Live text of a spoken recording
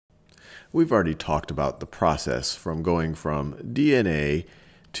We've already talked about the process from going from DNA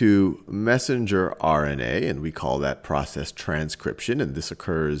to messenger RNA, and we call that process transcription, and this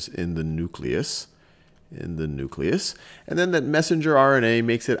occurs in the nucleus. And then that messenger RNA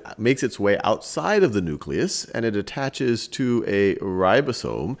makes its way outside of the nucleus, and it attaches to a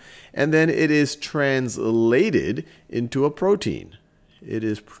ribosome, and then it is translated into a protein. It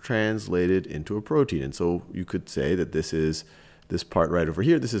is translated into a protein, and so you could say that this part right over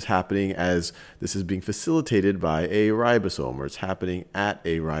here, this is happening as this is being facilitated by a ribosome, or it's happening at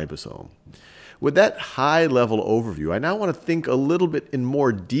a ribosome. With that high-level overview, I now want to think a little bit in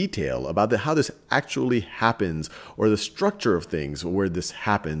more detail about how this actually happens, or the structure of things where this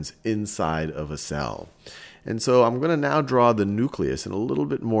happens inside of a cell. And so I'm going to now draw the nucleus in a little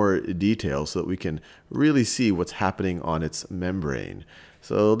bit more detail so that we can really see what's happening on its membrane.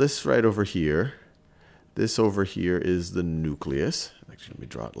 So this right over here, this over here is the nucleus. Actually, let me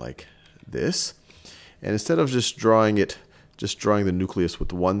draw it like this. And instead of just drawing the nucleus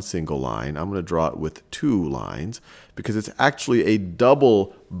with one single line, I'm going to draw it with two lines because it's actually a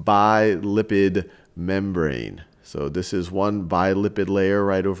double bilipid membrane. So this is one bilipid layer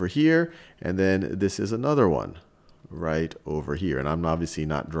right over here, and then this is another one right over here. And I'm obviously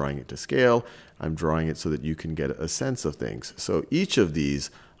not drawing it to scale. I'm drawing it so that you can get a sense of things. So each of these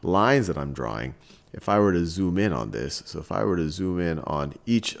lines that I'm drawing, if I were to zoom in on this, so if I were to zoom in on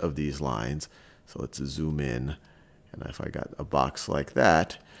each of these lines, so let's zoom in, and if I got a box like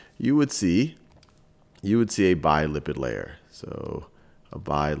that, you would see a bilipid layer. So a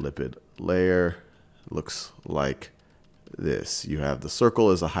bilipid layer looks like this. You have the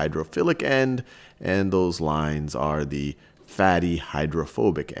circle as a hydrophilic end, and those lines are the fatty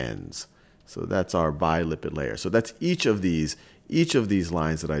hydrophobic ends. So that's our bilipid layer. So that's each of these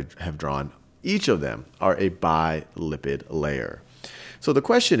lines that I have drawn. Each of them are a bilipid layer. So the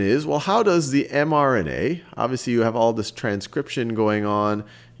question is, well, how does the mRNA, obviously you have all this transcription going on,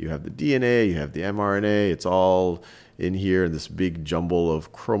 you have the DNA, you have the mRNA, it's all in here in this big jumble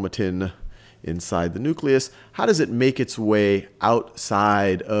of chromatin inside the nucleus. How does it make its way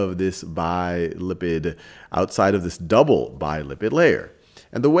outside of this bilipid, outside of this double bilipid layer?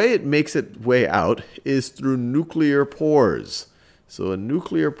 And the way it makes its way out is through nuclear pores. So a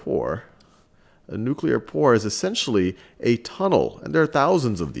nuclear pore is essentially a tunnel, and there are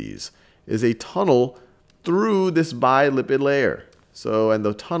thousands of these, is a tunnel through this bilipid layer. So, and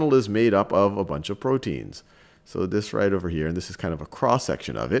the tunnel is made up of a bunch of proteins. So this right over here, and this is kind of a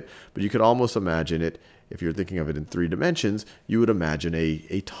cross-section of it, but you could almost imagine it, if you're thinking of it in 3 dimensions, you would imagine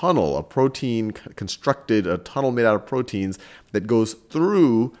a tunnel, a protein constructed, a tunnel made out of proteins that goes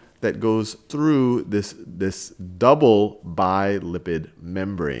through this double bilipid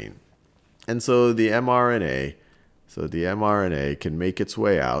membrane. And so the mRNA can make its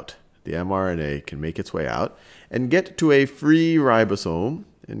way out. The mRNA can make its way out and get to a free ribosome,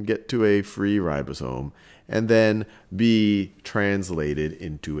 and then be translated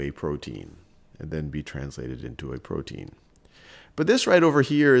into a protein. But this right over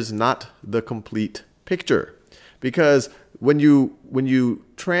here is not the complete picture, because when you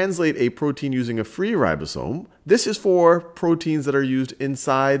translate a protein using a free ribosome, this is for proteins that are used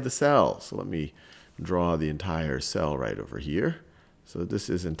inside the cell. So let me draw the entire cell right over here. So this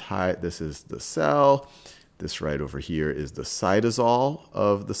is the cell. This right over here is the cytosol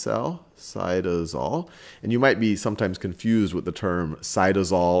of the cell, cytosol. And you might be sometimes confused with the term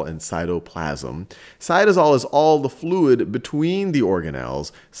cytosol and cytoplasm. Cytosol is all the fluid between the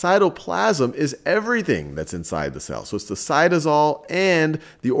organelles. Cytoplasm is everything that's inside the cell. So it's the cytosol and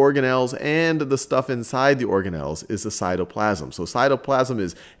the organelles, and the stuff inside the organelles is the cytoplasm. So cytoplasm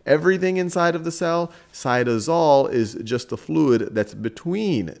is everything inside of the cell. Cytosol is just the fluid that's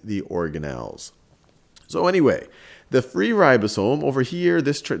between the organelles. So anyway, the free ribosome over here,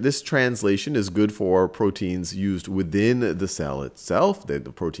 this translation is good for proteins used within the cell itself. The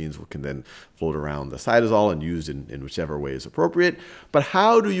proteins can then float around the cytosol and used in whichever way is appropriate. But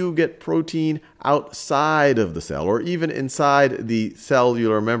how do you get protein outside of the cell, or even inside the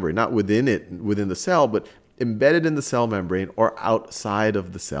cellular membrane? Not within the cell, but embedded in the cell membrane or outside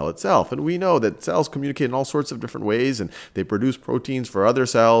of the cell itself. And we know that cells communicate in all sorts of different ways, and they produce proteins for other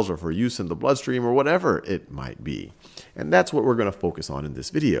cells or for use in the bloodstream or whatever it might be. And that's what we're going to focus on in this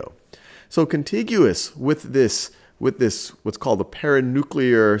video. So contiguous with this what's called the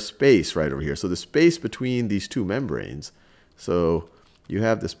perinuclear space right over here. So the space between these two membranes. So you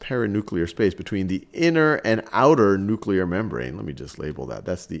have this perinuclear space between the inner and outer nuclear membrane. Let me just label that.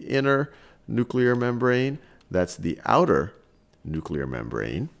 That's the inner nuclear membrane. That's the outer nuclear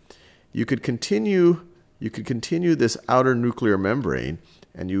membrane. You could continue this outer nuclear membrane,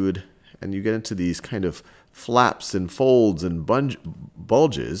 and you would and you get into these kind of flaps and folds and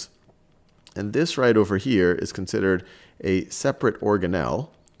bulges. And this right over here is considered a separate organelle.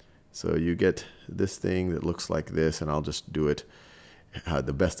 So you get this thing that looks like this, and I'll just do it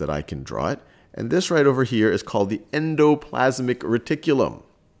the best that I can draw it. And this right over here is called the endoplasmic reticulum.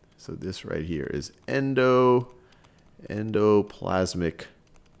 So this right here is endoplasmic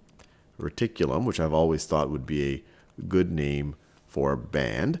reticulum, which I've always thought would be a good name for a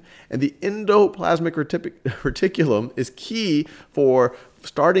band. And the endoplasmic reticulum is key for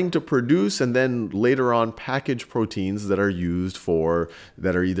starting to produce and then later on package proteins that are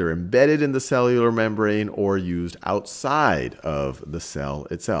either embedded in the cellular membrane or used outside of the cell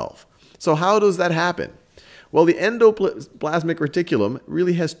itself. So how does that happen? Well, the endoplasmic reticulum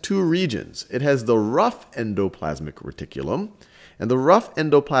really has two regions. It has the rough endoplasmic reticulum, and the rough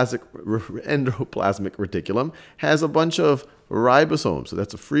endoplasmic reticulum has a bunch of ribosomes. So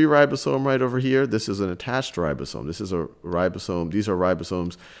that's a free ribosome right over here. This is an attached ribosome. This is a ribosome. These are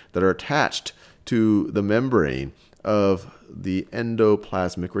ribosomes that are attached to the membrane of the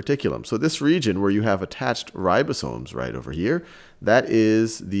endoplasmic reticulum. So this region where you have attached ribosomes right over here, that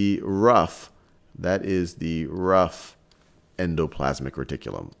is the rough endoplasmic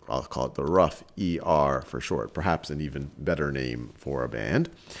reticulum. I'll call it the rough ER for short, perhaps an even better name for a band.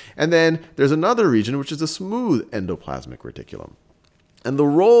 And then there's another region which is the smooth endoplasmic reticulum. And the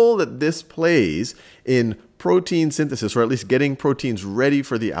role that this plays in protein synthesis, or at least getting proteins ready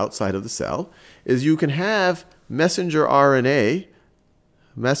for the outside of the cell, is you can have messenger RNA,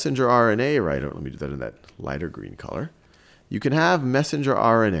 right? Let me do that in that lighter green color. You can have messenger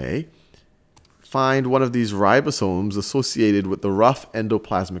RNA find one of these ribosomes associated with the rough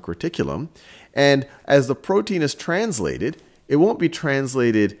endoplasmic reticulum. And as the protein is translated, it won't be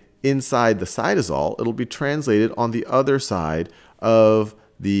translated inside the cytosol. It'll be translated on the other side of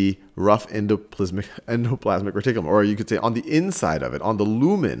the rough endoplasmic reticulum, or you could say on the inside of it, on the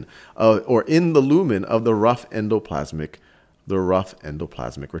lumen, or in the lumen of the rough endoplasmic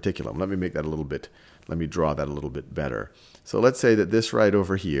reticulum. Let me make that let me draw that a little bit better. So let's say that this right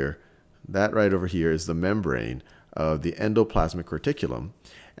over here, that right over here is the membrane of the endoplasmic reticulum.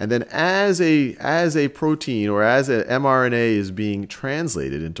 And then as a protein or as an mRNA is being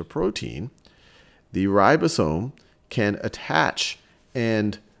translated into protein, the ribosome can attach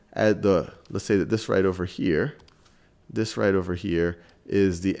and let's say that this right over here is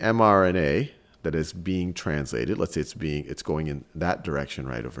the mRNA that is being translated. Let's say it's going in that direction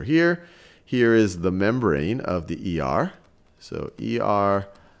right over here. Here is the membrane of the ER. So ER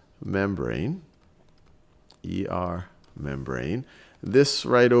membrane. This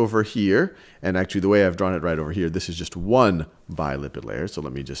right over here, and actually the way I've drawn it right over here, this is just one bilipid layer. So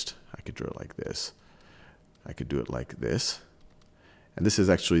I could draw it like this. I could do it like this. And this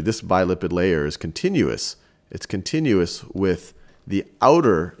bilipid layer is continuous. It's continuous with the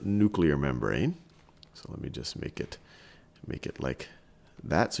outer nuclear membrane. So let me just make it like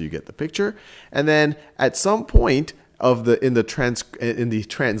that so you get the picture. And then at some point in the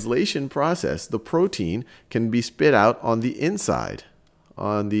translation process, the protein can be spit out on the inside.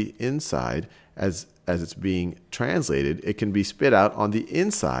 On the inside, as it's being translated, it can be spit out on the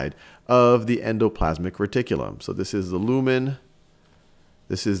inside of the endoplasmic reticulum. So this is the lumen.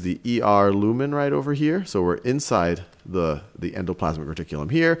 This is the ER lumen right over here. So we're inside the endoplasmic reticulum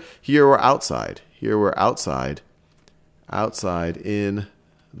here. Here we're outside. Here we're outside in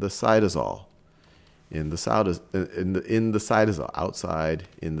the cytosol. In the cytosol, outside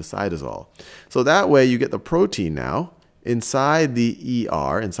in the cytosol. So that way you get the protein now inside the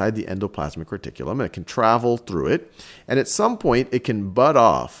ER, inside the endoplasmic reticulum, and it can travel through it. And at some point it can bud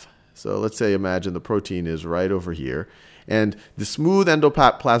off. So let's say, imagine the protein is right over here. And the smooth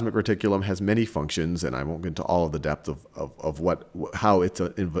endoplasmic reticulum has many functions, and I won't get into all of the depth of how it's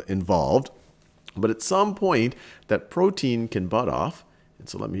involved. But at some point, that protein can bud off. And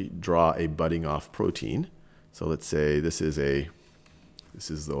so let me draw a budding off protein. So let's say this is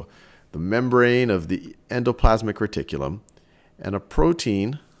the membrane of the endoplasmic reticulum, and a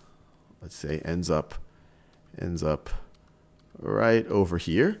protein, let's say, ends up right over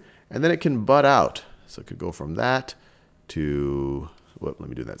here, and then it can bud out. So it could go from that to, let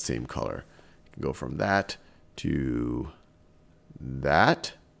me do that same color. It can go from that to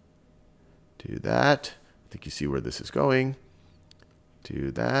that, I think you see where this is going,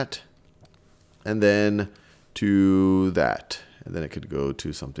 to that, and then to that. And then it could go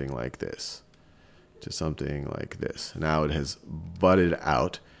to something like this, Now it has budded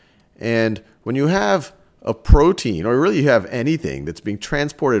out. And when you have a protein, or really you have anything that's being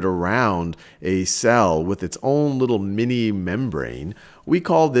transported around a cell with its own little mini membrane, we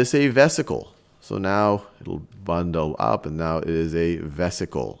call this a vesicle. So now it'll bundle up, and now it is a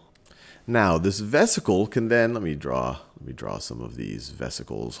vesicle. Now this vesicle can then, let me draw some of these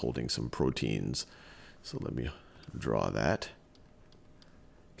vesicles holding some proteins. So let me draw that.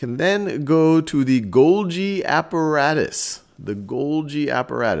 Can then go to the Golgi apparatus. The Golgi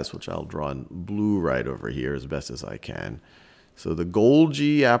apparatus, which I'll draw in blue right over here as best as I can. So the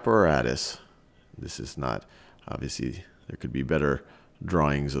Golgi apparatus, this is not, obviously there could be better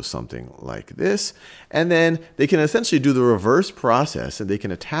drawings of something like this. And then they can essentially do the reverse process, and they can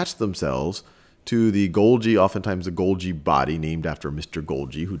attach themselves to the Golgi, oftentimes the Golgi body, named after Mr.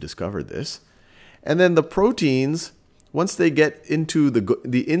 Golgi, who discovered this. And then the proteins, once they get into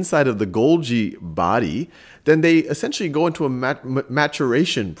the inside of the Golgi body, then they essentially go into a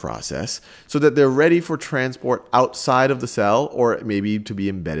maturation process so that they're ready for transport outside of the cell, or maybe to be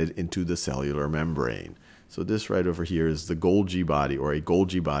embedded into the cellular membrane. So this right over here is the Golgi body, or a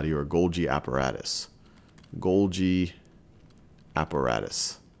Golgi apparatus. Golgi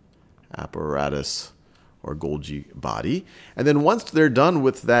apparatus. Apparatus or Golgi body. And then once they're done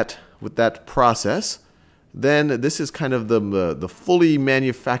with that process, then this is kind of the fully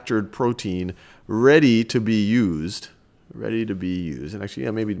manufactured protein ready to be used. Ready to be used. And actually,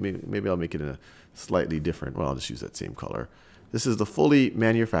 yeah, maybe I'll make it in a slightly different, well, I'll just use that same color. This is the fully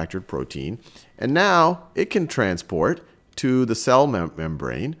manufactured protein. And now it can transport to the cell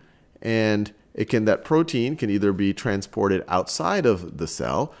membrane, and that protein can either be transported outside of the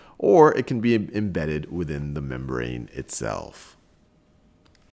cell, or it can be embedded within the membrane itself.